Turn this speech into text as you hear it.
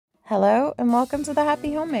Hello and welcome to the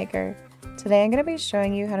Happy Homemaker. Today I'm going to be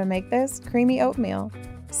showing you how to make this creamy oatmeal.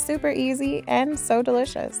 Super easy and so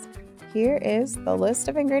delicious. Here is the list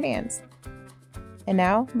of ingredients. And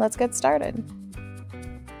now let's get started.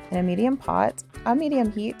 In a medium pot, on medium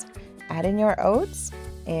heat, add in your oats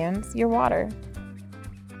and your water.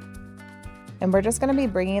 And we're just going to be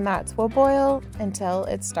bringing that to a boil until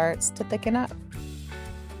it starts to thicken up.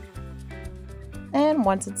 And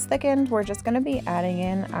once it's thickened, we're just going to be adding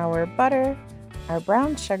in our butter, our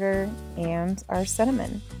brown sugar, and our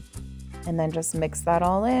cinnamon. And then just mix that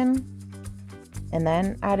all in, and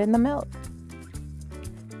then add in the milk.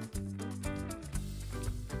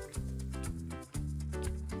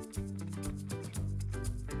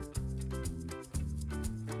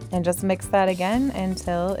 And just mix that again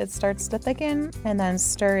until it starts to thicken, and then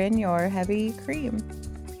stir in your heavy cream.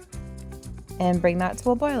 And bring that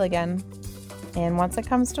to a boil again. And once it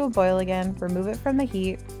comes to a boil again, remove it from the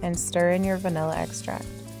heat and stir in your vanilla extract.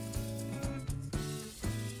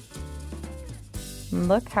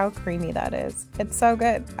 Look how creamy that is. It's so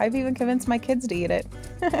good. I've even convinced my kids to eat it.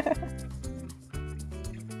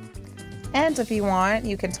 And if you want,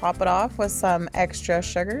 you can top it off with some extra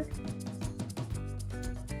sugar.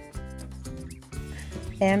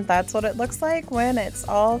 And that's what it looks like when it's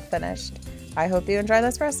all finished. I hope you enjoy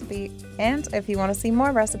this recipe, and if you want to see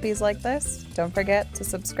more recipes like this, don't forget to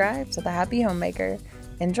subscribe to the Happy Homemaker.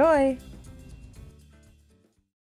 Enjoy!